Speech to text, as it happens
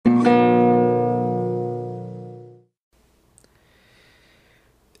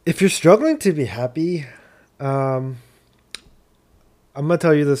If you're struggling to be happy, um, I'm gonna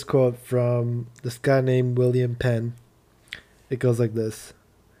tell you this quote from this guy named William Penn. It goes like this: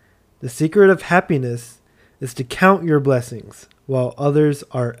 "The secret of happiness is to count your blessings while others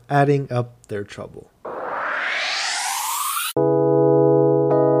are adding up their trouble."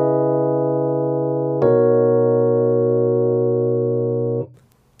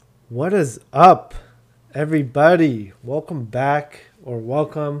 What is up, everybody? Welcome back, or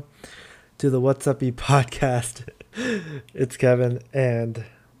welcome to the What's Up E podcast. It's Kevin, and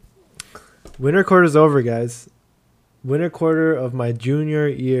winter quarter is over, guys. Winter quarter of my junior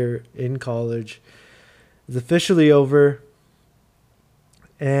year in college is officially over,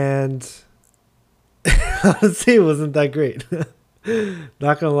 and honestly, it wasn't that great.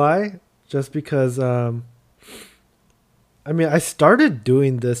 Not gonna lie, just because I started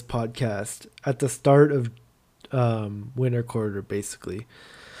doing this podcast at the start of winter quarter, basically,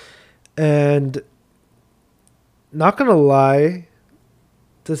 and not gonna lie,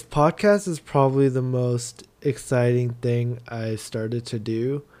 this podcast is probably the most exciting thing I started to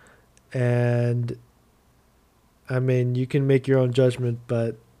do. And I mean, you can make your own judgment,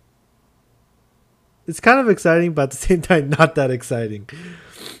 but it's kind of exciting, but at the same time, not that exciting.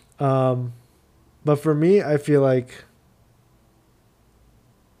 Um, but for me, I feel like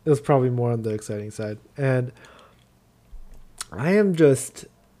it was probably more on the exciting side. And I am just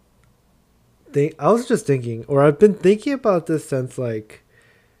I was just thinking, or I've been thinking about this since I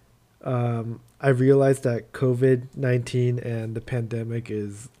realized that COVID-19 and the pandemic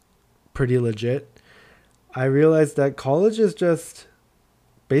is pretty legit. I realized that college is just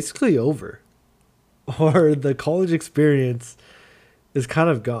basically over, or the college experience is kind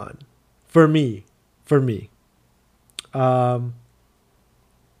of gone for me. For me, um,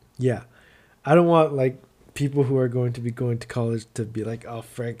 yeah, I don't want like people who are going to be going to college to be like, "Oh,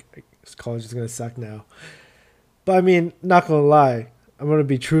 Frank, college is gonna suck now." But I mean, not gonna lie, I'm gonna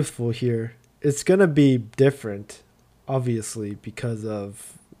be truthful here. It's gonna be different, obviously, because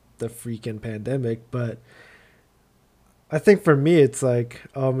of the freaking pandemic. But I think for me, it's like,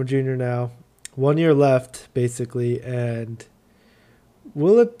 oh, I'm a junior now, 1 year left, basically, and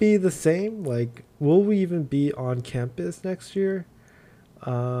will it be the same? Like, will we even be on campus next year?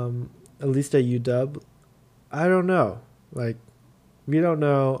 At least at UW, I don't know. Like, we don't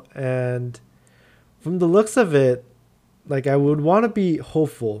know, and from the looks of it, like I would want to be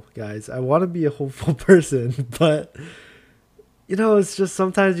hopeful, guys. I want to be a hopeful person, but it's just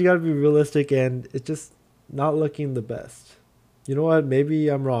sometimes you got to be realistic, and it's just not looking the best. You know what? Maybe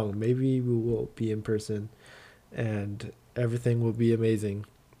I'm wrong. Maybe we will be in person and everything will be amazing.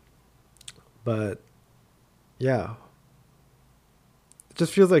 But yeah, it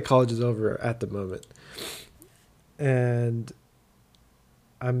just feels like college is over at the moment. And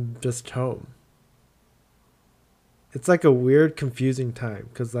I'm just home. It's like a weird, confusing time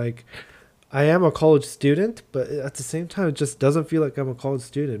because, like, I am a college student, but at the same time, it just doesn't feel like I'm a college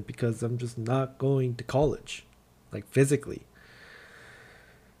student because I'm just not going to college, like physically.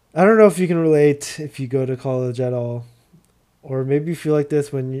 I don't know if you can relate if you go to college at all, or maybe you feel like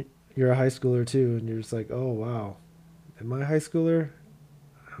this when you're a high schooler too, and you're just like, oh wow, am I a high schooler?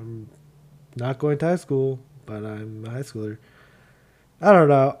 I'm not going to high school, but I'm a high schooler. I don't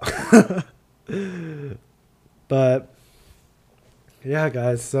know. But yeah,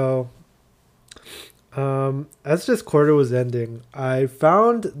 guys, so as this quarter was ending, I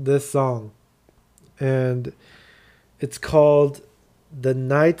found this song, and it's called "The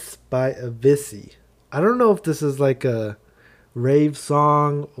Nights" by Avicii. I don't know if this is like a rave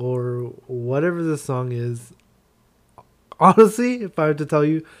song or whatever this song is. Honestly, if I had to tell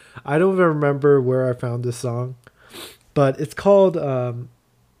you, I don't even remember where I found this song, but it's called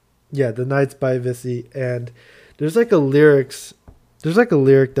yeah, "The Nights" by Avicii, and there's like a lyrics. There's like a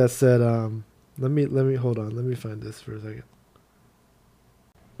lyric that said let me hold on. Let me find this for a second.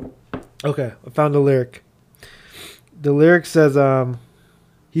 Okay, I found a lyric. The lyric says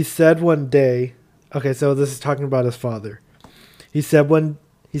he said one day. Okay, so this is talking about his father. He said one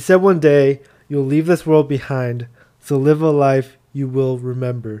day you'll leave this world behind, so live a life you will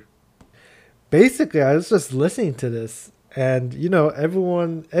remember. Basically, I was just listening to this, and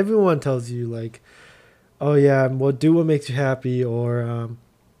everyone tells you like, oh yeah, well, do what makes you happy, or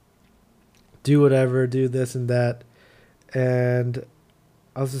do whatever, do this and that. And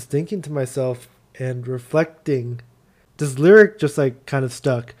I was just thinking to myself and reflecting. This lyric just like kind of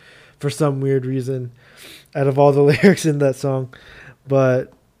stuck for some weird reason out of all the lyrics in that song.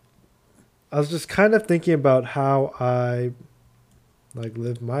 But I was just kind of thinking about how I like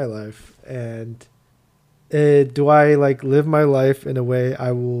live my life, and Do I like live my life in a way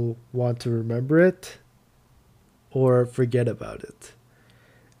I will want to remember it or forget about it?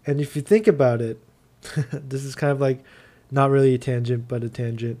 And if you think about it, this is kind of like not really a tangent, but a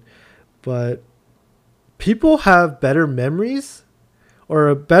tangent. But people have better memories or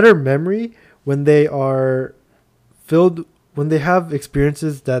a better memory when they are filled, when they have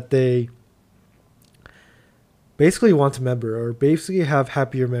experiences that they basically want to remember or basically have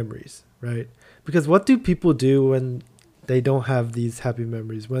happier memories, right? Because what do people do when they don't have these happy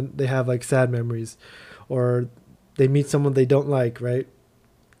memories, when they have like sad memories or they meet someone they don't like, right?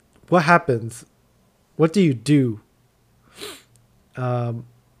 What happens? What do you do? Um,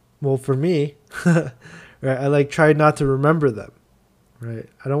 well, for me, right, I like try not to remember them, right?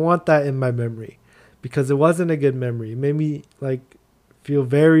 I don't want that in my memory because it wasn't a good memory. It made me like feel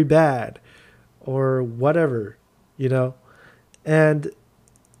very bad or whatever, you know? And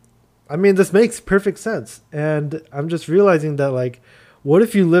I mean, this makes perfect sense. And I'm just realizing that, like, what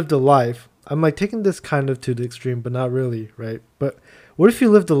if you lived a life? I'm like taking this kind of to the extreme, but not really, right? But what if you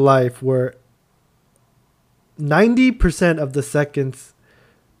lived a life where 90% of the seconds,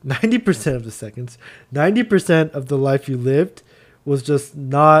 90% of the seconds, 90% of the life you lived was just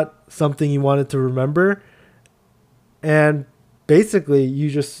not something you wanted to remember. And basically, you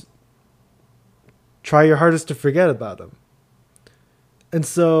just try your hardest to forget about them. And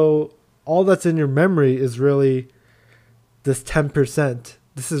so all that's in your memory is really this 10%.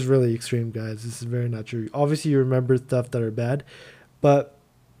 This is really extreme, guys. This is very not true. Obviously, you remember stuff that are bad, but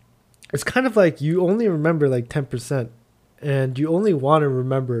it's kind of like you only remember like 10%, and you only want to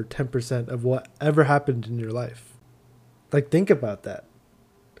remember 10% of whatever happened in your life. Like, think about that.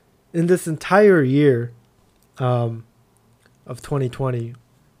 In this entire year um, of 2020,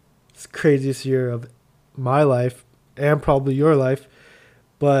 it's the craziest year of my life and probably your life,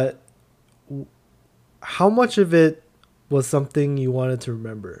 but how much of it was something you wanted to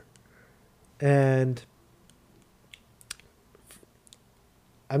remember? And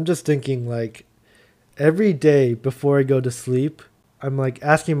I'm just thinking, like, every day before I go to sleep, I'm like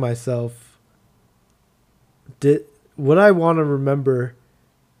asking myself, would I want to remember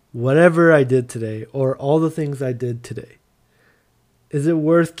whatever I did today or all the things I did today? Is it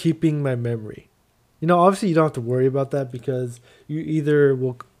worth keeping my memory? You know, obviously you don't have to worry about that because you either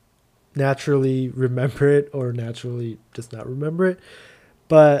will naturally remember it or naturally just not remember it.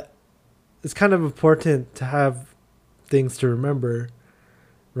 But it's kind of important to have things to remember,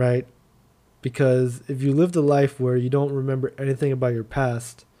 right? Because if you lived a life where you don't remember anything about your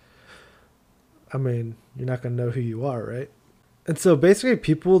past, I mean, you're not going to know who you are, right? And so basically,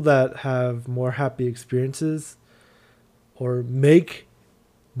 people that have more happy experiences or make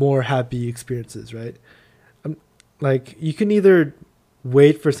more happy experiences, right? Like, you can either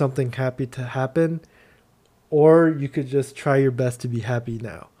wait for something happy to happen or you could just try your best to be happy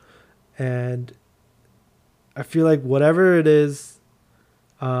now. And I feel like whatever it is,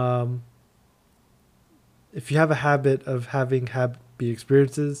 um, if you have a habit of having happy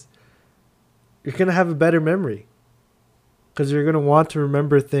experiences, you're going to have a better memory because you're going to want to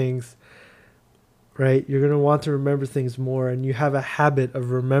remember things, right? You're going to want to remember things more, and you have a habit of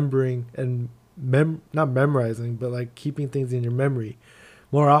remembering and not memorizing, but like keeping things in your memory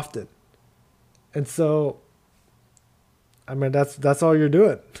more often. And so, I mean, that's all you're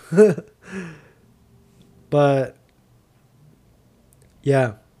doing. But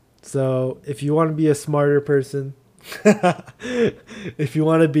yeah, so if you want to be a smarter person, if you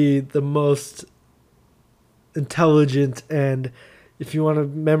want to be the most intelligent, and if you want to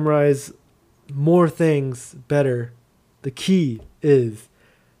memorize more things better, the key is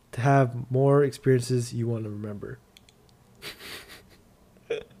to have more experiences you want to remember.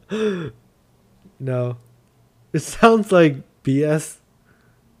 No, it sounds like BS,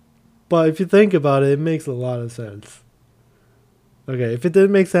 but if you think about it, it makes a lot of sense. Okay, if it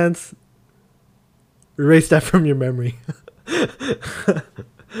didn't make sense, erase that from your memory.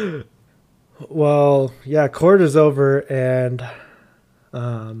 Well, yeah, court is over, and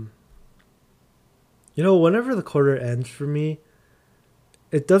um, you know, whenever the quarter ends for me,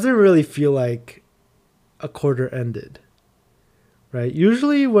 it doesn't really feel like a quarter ended, right?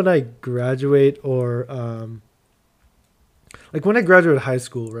 Usually, when I graduate or like when I graduated high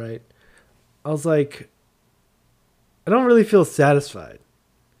school, right, I was like, I don't really feel satisfied.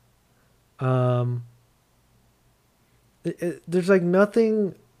 Um, there's like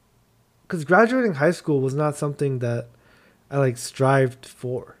nothing, because graduating high school was not something that I like strived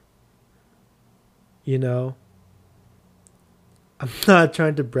for. You know, I'm not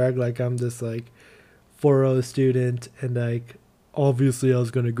trying to brag like I'm this like 4.0 student and like obviously I was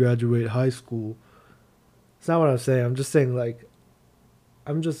gonna graduate high school. It's not what I'm saying. I'm just saying like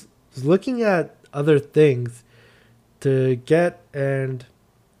I'm just looking at other things to get, and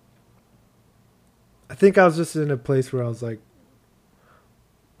I think I was just in a place where I was like,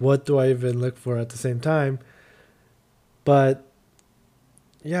 what do I even look for at the same time? But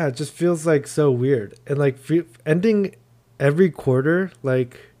yeah, it just feels like so weird. And like ending every quarter,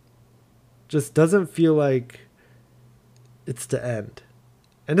 like, just doesn't feel like it's the end.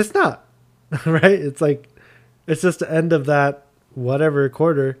 And it's not, right? It's like, it's just the end of that whatever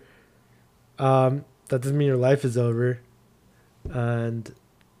quarter. That doesn't mean your life is over. And,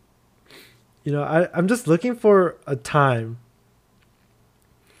 I'm just looking for a time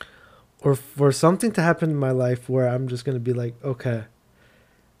or for something to happen in my life where I'm just going to be like, okay,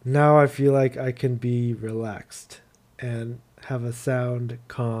 now I feel like I can be relaxed and have a sound,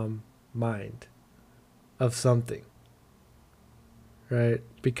 calm mind of something, right?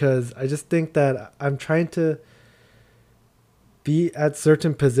 Because I just think that I'm trying to be at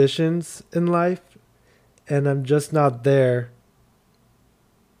certain positions in life and I'm just not there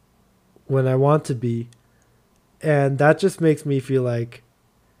when I want to be. And that just makes me feel like,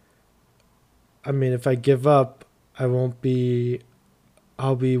 I mean, if I give up, I won't be,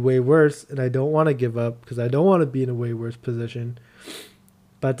 I'll be way worse. And I don't want to give up because I don't want to be in a way worse position.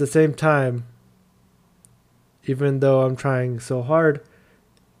 But at the same time, even though I'm trying so hard,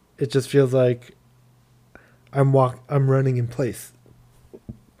 it just feels like I'm running in place.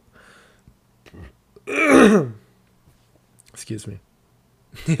 Excuse me.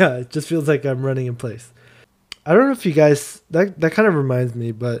 Yeah, it just feels like I'm running in place. I don't know if you guys, that kind of reminds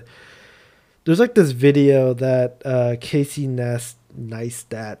me, but there's like this video that Casey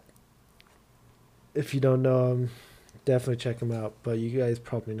Neistat, if you don't know him, definitely check him out, but you guys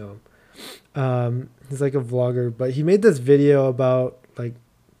probably know him. He's like a vlogger, but he made this video about like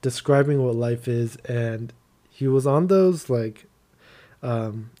describing what life is, and he was on those like,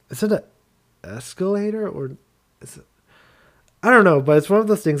 is it an escalator or is it, I don't know, but it's one of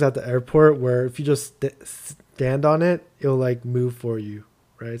those things at the airport where if you just stand on it, it'll like move for you,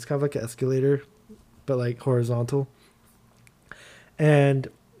 right? It's kind of like an escalator, but like horizontal. And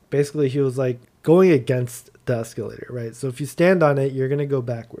basically, he was like going against the escalator, right? So if you stand on it, you're gonna go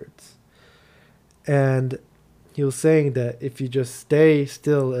backwards. And he was saying that if you just stay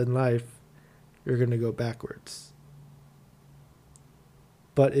still in life, you're gonna go backwards.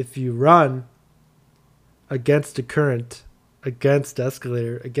 But if you run against the current, against the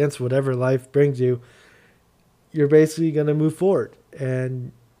escalator, against whatever life brings you, you're basically going to move forward.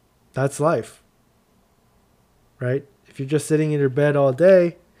 And that's life, right? If you're just sitting in your bed all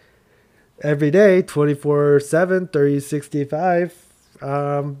day, every day, 24/7, 365,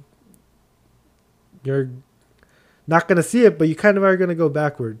 you're not going to see it, but you kind of are going to go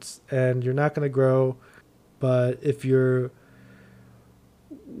backwards and you're not going to grow. But if you're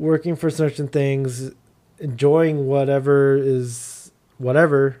working for certain things, enjoying whatever is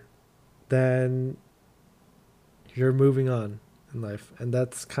whatever, then you're moving on in life. And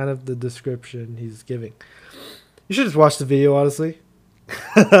that's kind of the description he's giving. You should just watch the video, honestly.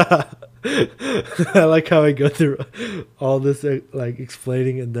 I like how I go through all this like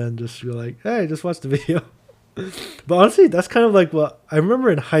explaining and then just be like, hey, just watch the video. But honestly, that's kind of like what I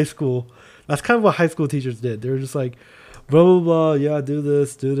remember in high school. That's kind of what high school teachers did. They were just like, blah, blah, blah, yeah, do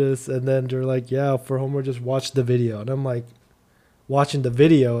this. And then they're like, yeah, for homework, just watch the video. And I'm like, watching the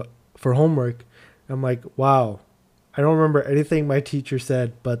video for homework. I'm like, wow, I don't remember anything my teacher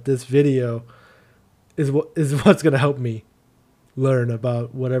said, but this video is what's going to help me learn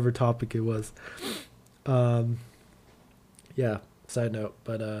about whatever topic it was. Yeah, side note.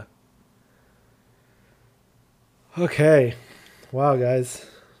 But, okay. Wow, guys.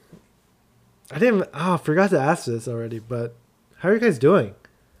 I forgot to ask this already, but how are you guys doing?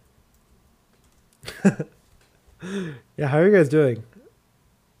 Yeah, how are you guys doing?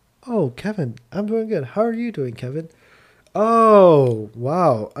 Oh, Kevin, I'm doing good. How are you doing, Kevin? Oh,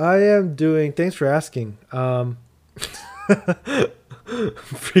 wow. I am doing, thanks for asking.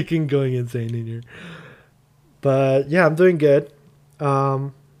 Freaking going insane in here. But yeah, I'm doing good.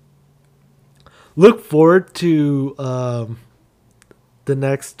 Look forward to the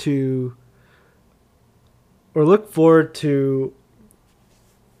next two, or look forward to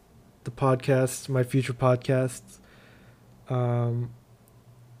the podcast, my future podcasts. I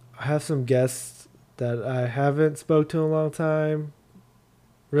have some guests that I haven't spoke to in a long time,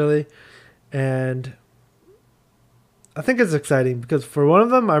 really, and I think it's exciting because for one of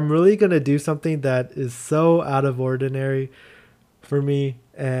them, I'm really gonna do something that is so out of ordinary for me,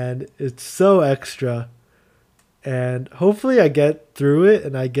 and it's so extra, and hopefully I get through it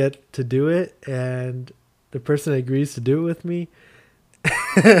and I get to do it, and the person agrees to do it with me.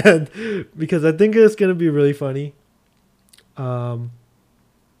 And because I think it's gonna be really funny. Um,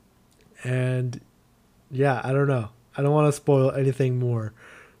 and yeah, I don't know. I don't want to spoil anything more,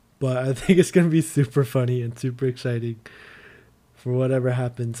 but I think it's gonna be super funny and super exciting for whatever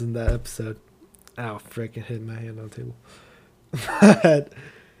happens in that episode. Ow, freaking hit my hand on the table. But,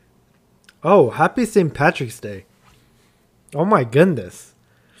 oh, happy St. Patrick's Day. Oh my goodness.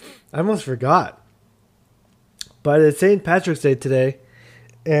 I almost forgot. But it's St. Patrick's Day today,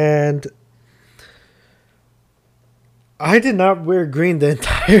 and I did not wear green the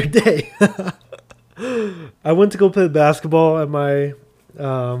entire day. I went to go play basketball at my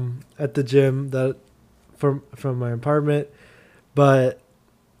at the gym that from my apartment, but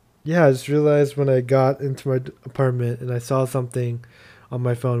yeah, I just realized when I got into my apartment and I saw something on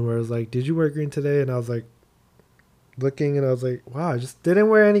my phone where it was like, "Did you wear green today?" And I was like, looking, and I was like, "Wow, I just didn't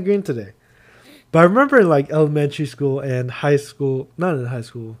wear any green today." But I remember in like elementary school and high school, not in high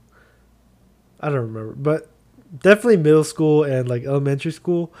school, I don't remember, but definitely middle school and like elementary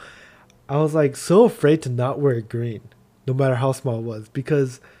school, I was like so afraid to not wear green, no matter how small it was,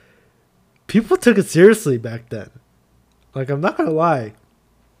 because people took it seriously back then. Like, I'm not gonna lie,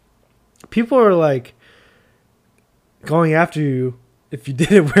 people are like going after you if you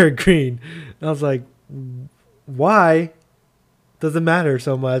didn't wear green. And I was like, why? Doesn't matter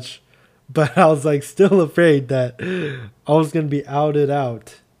so much. But I was like still afraid that I was gonna be outed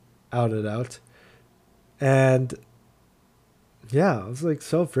out. And yeah, I was like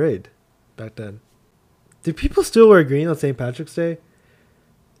so afraid back then. Do people still wear green on St. Patrick's Day?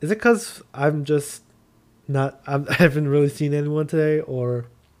 Is it because I'm just not, I haven't really seen anyone today, or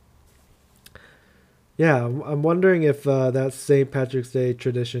yeah, I'm wondering if that St. Patrick's Day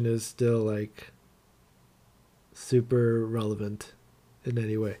tradition is still like super relevant in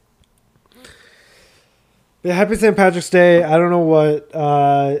any way. Yeah, happy St. Patrick's Day. I don't know what,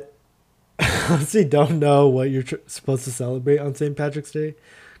 honestly don't know what you're supposed to celebrate on St. Patrick's Day.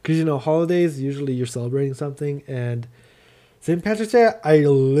 Because, you know, holidays, usually you're celebrating something. And St. Patrick's Day, I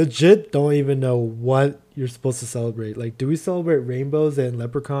legit don't even know what you're supposed to celebrate. Like, do we celebrate rainbows and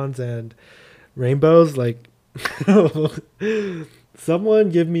leprechauns and rainbows? Like, someone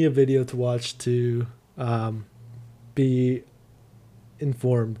give me a video to watch to be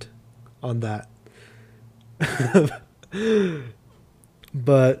informed on that.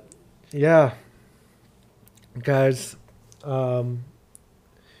 But yeah, guys,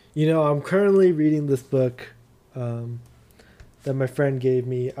 you know, I'm currently reading this book that my friend gave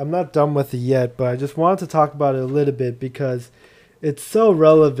me. I'm not done with it yet, but I just wanted to talk about it a little bit because it's so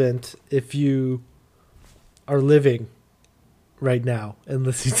relevant if you are living right now and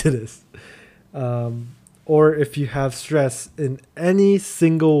listening to this, or if you have stress in any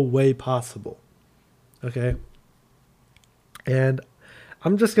single way possible. Okay. And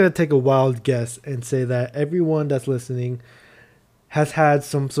I'm just going to take a wild guess and say that everyone that's listening has had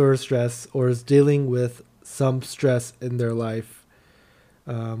some sort of stress or is dealing with some stress in their life,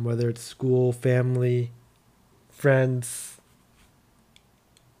 whether it's school, family, friends,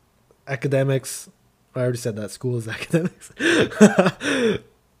 academics. I already said that school is academics.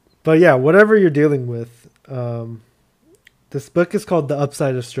 But yeah, whatever you're dealing with, this book is called The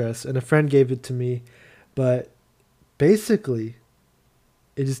Upside of Stress, and a friend gave it to me. But basically,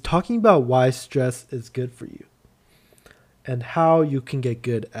 it is talking about why stress is good for you and how you can get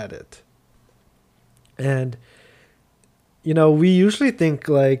good at it. And, you know, we usually think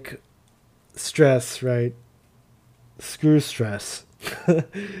like stress, right? Screw stress.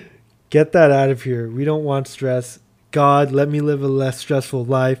 Get that out of here. We don't want stress. God, let me live a less stressful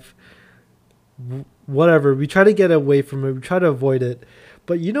life. Whatever. We try to get away from it. We try to avoid it.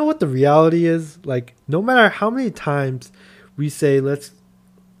 But you know what the reality is? Like, no matter how many times we say,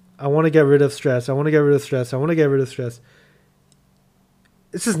 I want to get rid of stress. I want to get rid of stress. I want to get rid of stress.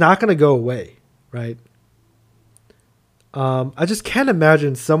 It's just not going to go away, right? I just can't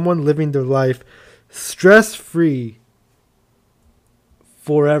imagine someone living their life stress-free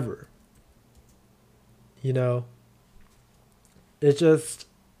forever. You know? It just,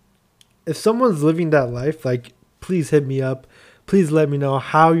 if someone's living that life, like, please hit me up. Please let me know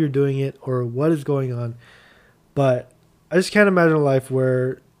how you're doing it or what is going on. But I just can't imagine a life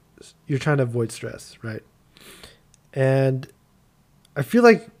where you're trying to avoid stress, right? And I feel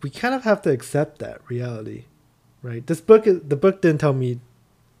like we kind of have to accept that reality, right? The book didn't tell me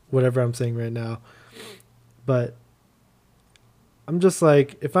whatever I'm saying right now, but I'm just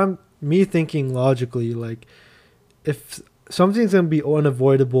like, if I'm me thinking logically, like if something's going to be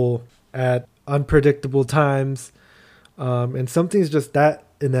unavoidable at unpredictable times, and something's just that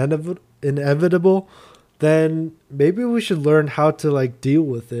inevitable, then maybe we should learn how to like deal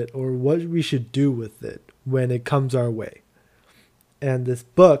with it or what we should do with it when it comes our way. And this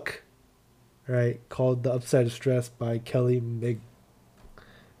book, right, called The Upside of Stress by Kelly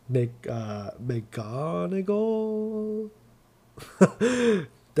McGonigal.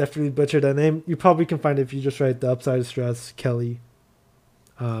 Definitely butchered that name. You probably can find it if you just write The Upside of Stress, Kelly.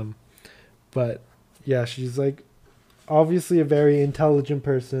 But yeah, she's like obviously a very intelligent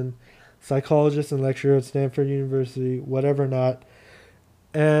person, psychologist and lecturer at Stanford University, whatever not.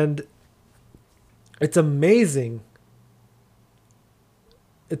 And it's amazing.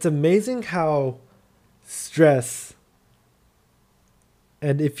 It's amazing how stress,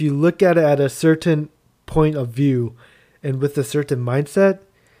 and if you look at it at a certain point of view and with a certain mindset,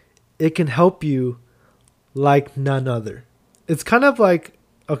 it can help you like none other. It's kind of like,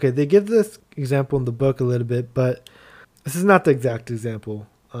 okay, they give this example in the book a little bit, but this is not the exact example.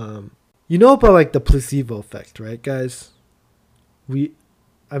 You know about like the placebo effect, right, guys? I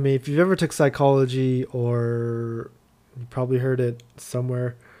mean, if you've ever took psychology or you probably heard it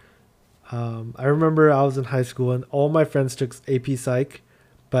somewhere. I remember I was in high school and all my friends took AP Psych,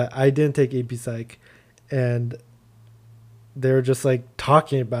 but I didn't take AP Psych. And they were just like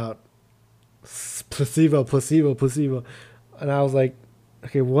talking about placebo. And I was like,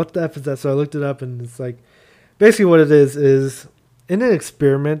 okay, what the F is that? So I looked it up and it's like, basically what it is in an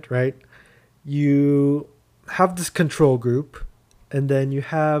experiment, right? You have this control group and then you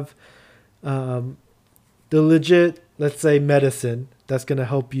have the legit, let's say, medicine that's going to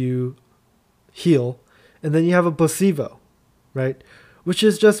help you heal. And then you have a placebo, right? Which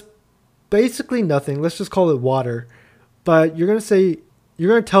is just basically nothing. Let's just call it water. But you're going to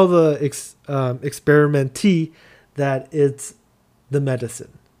tell the experimentee that it's the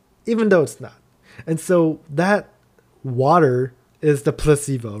medicine, even though it's not. And so that water is the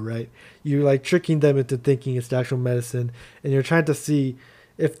placebo, right? You're like tricking them into thinking it's the actual medicine. And you're trying to see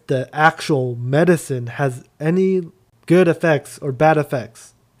if the actual medicine has any good effects or bad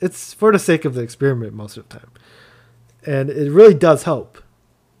effects. It's for the sake of the experiment most of the time. And it really does help.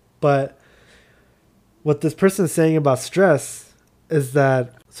 But what this person is saying about stress is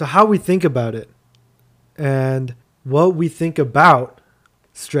that, so how we think about it and what we think about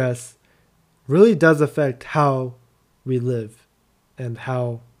stress really does affect how we live and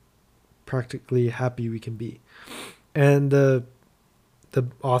how practically happy we can be. And the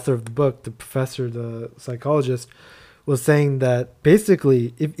author of the book, the professor, the psychologist, was saying that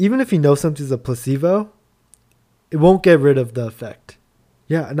basically, even if you know something's a placebo, it won't get rid of the effect.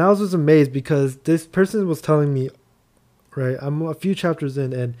 Yeah, and I was just amazed because this person was telling me, right, I'm a few chapters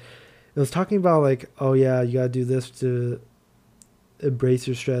in, and it was talking about like, oh yeah, you gotta do this to embrace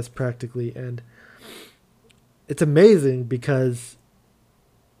your stress practically. And it's amazing because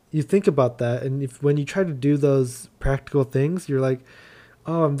you think about that, and when you try to do those practical things, you're like,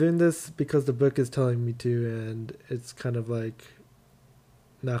 oh, I'm doing this because the book is telling me to, and it's kind of like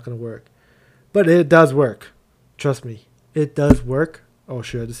not going to work. But it does work. Trust me. It does work. Oh,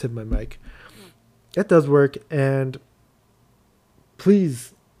 shit, I just hit my mic. It does work, and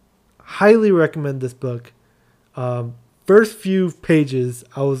please, highly recommend this book. First few pages,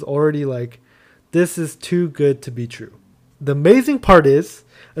 I was already like, this is too good to be true. The amazing part is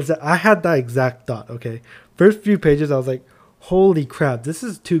that I had that exact thought, okay? First few pages, I was like, holy crap, this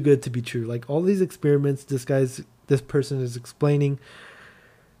is too good to be true. Like all these experiments this person is explaining,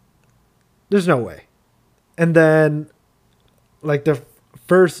 there's no way. And then like the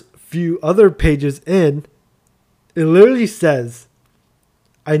first few other pages in, it literally says,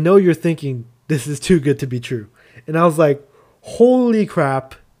 I know you're thinking this is too good to be true. And I was like, holy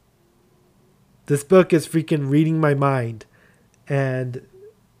crap, this book is freaking reading my mind. And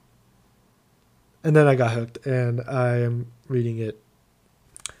then I got hooked, and I am reading it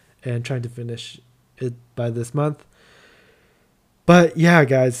and trying to finish it by this month. But yeah,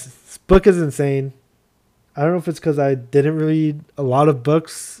 guys, this book is insane. I don't know if it's because I didn't read a lot of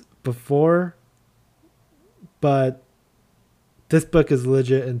books before, but this book is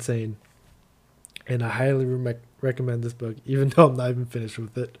legit insane. And I highly recommend this book, even though I'm not even finished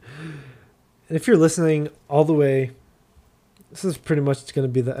with it. And if you're listening all the way, this is pretty much going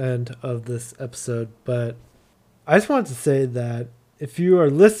to be the end of this episode, but I just wanted to say that if you are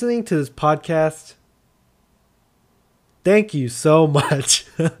listening to this podcast, thank you so much.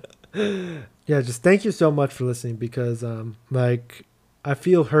 Yeah, just thank you so much for listening because I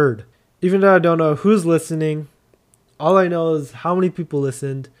feel heard. Even though I don't know who's listening, all I know is how many people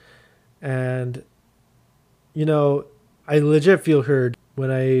listened, and I legit feel heard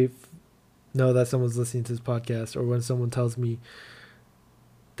when I know that someone's listening to this podcast or when someone tells me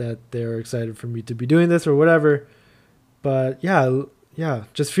that they're excited for me to be doing this or whatever. But yeah,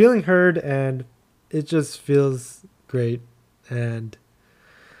 just feeling heard, and it just feels great. And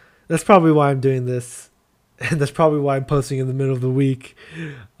that's probably why I'm doing this. And that's probably why I'm posting in the middle of the week.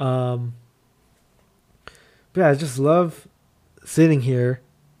 But yeah, I just love sitting here.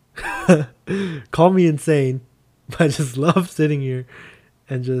 Call me insane, but I just love sitting here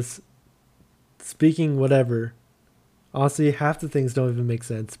and just speaking whatever. Honestly, half the things don't even make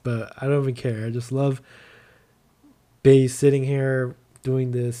sense, but I don't even care. I just love sitting here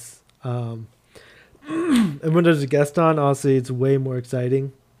doing this. And when there's a guest on, honestly, it's way more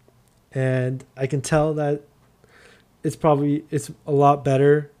exciting. And I can tell that it's a lot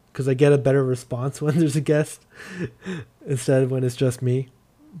better because I get a better response when there's a guest instead of when it's just me.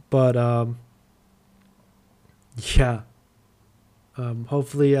 But yeah,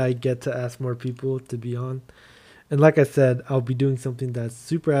 hopefully I get to ask more people to be on. And like I said, I'll be doing something that's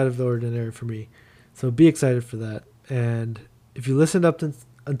super out of the ordinary for me. So be excited for that. And if you listened up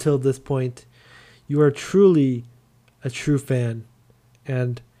until this point, you are truly a true fan.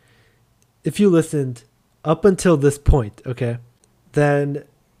 And if you listened up until this point, okay, then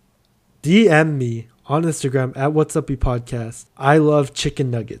DM me on Instagram at What's Up Podcast. I love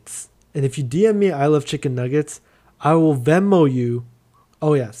chicken nuggets. And if you DM me I love chicken nuggets, I will Venmo you.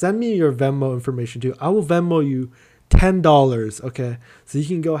 Oh yeah, send me your Venmo information too. I will Venmo you $10, okay? So you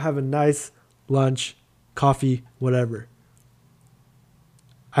can go have a nice lunch, coffee, whatever.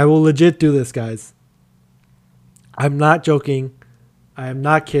 I will legit do this, guys. I'm not joking. I am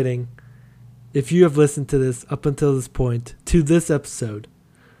not kidding. If you have listened to this up until this point, to this episode,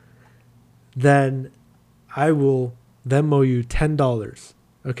 then I will Venmo you $10,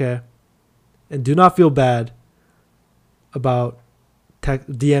 okay? And do not feel bad about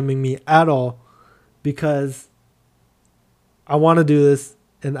DMing me at all, because I want to do this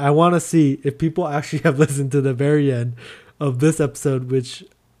and I want to see if people actually have listened to the very end of this episode, which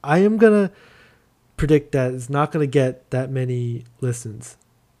I am going to predict that it's not going to get that many listens.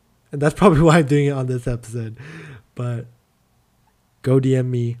 And that's probably why I'm doing it on this episode. But go DM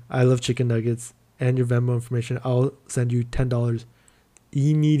me. I love chicken nuggets and your Venmo information. I'll send you $10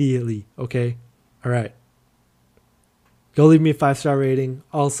 immediately. Okay? All right. Go leave me a 5-star rating.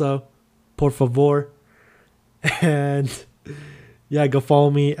 Also, por favor. And yeah, go follow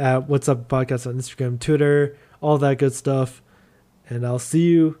me at What's Up Podcast on Instagram, Twitter, all that good stuff. And I'll see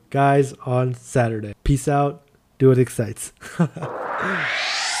you guys on Saturday. Peace out. Do what excites.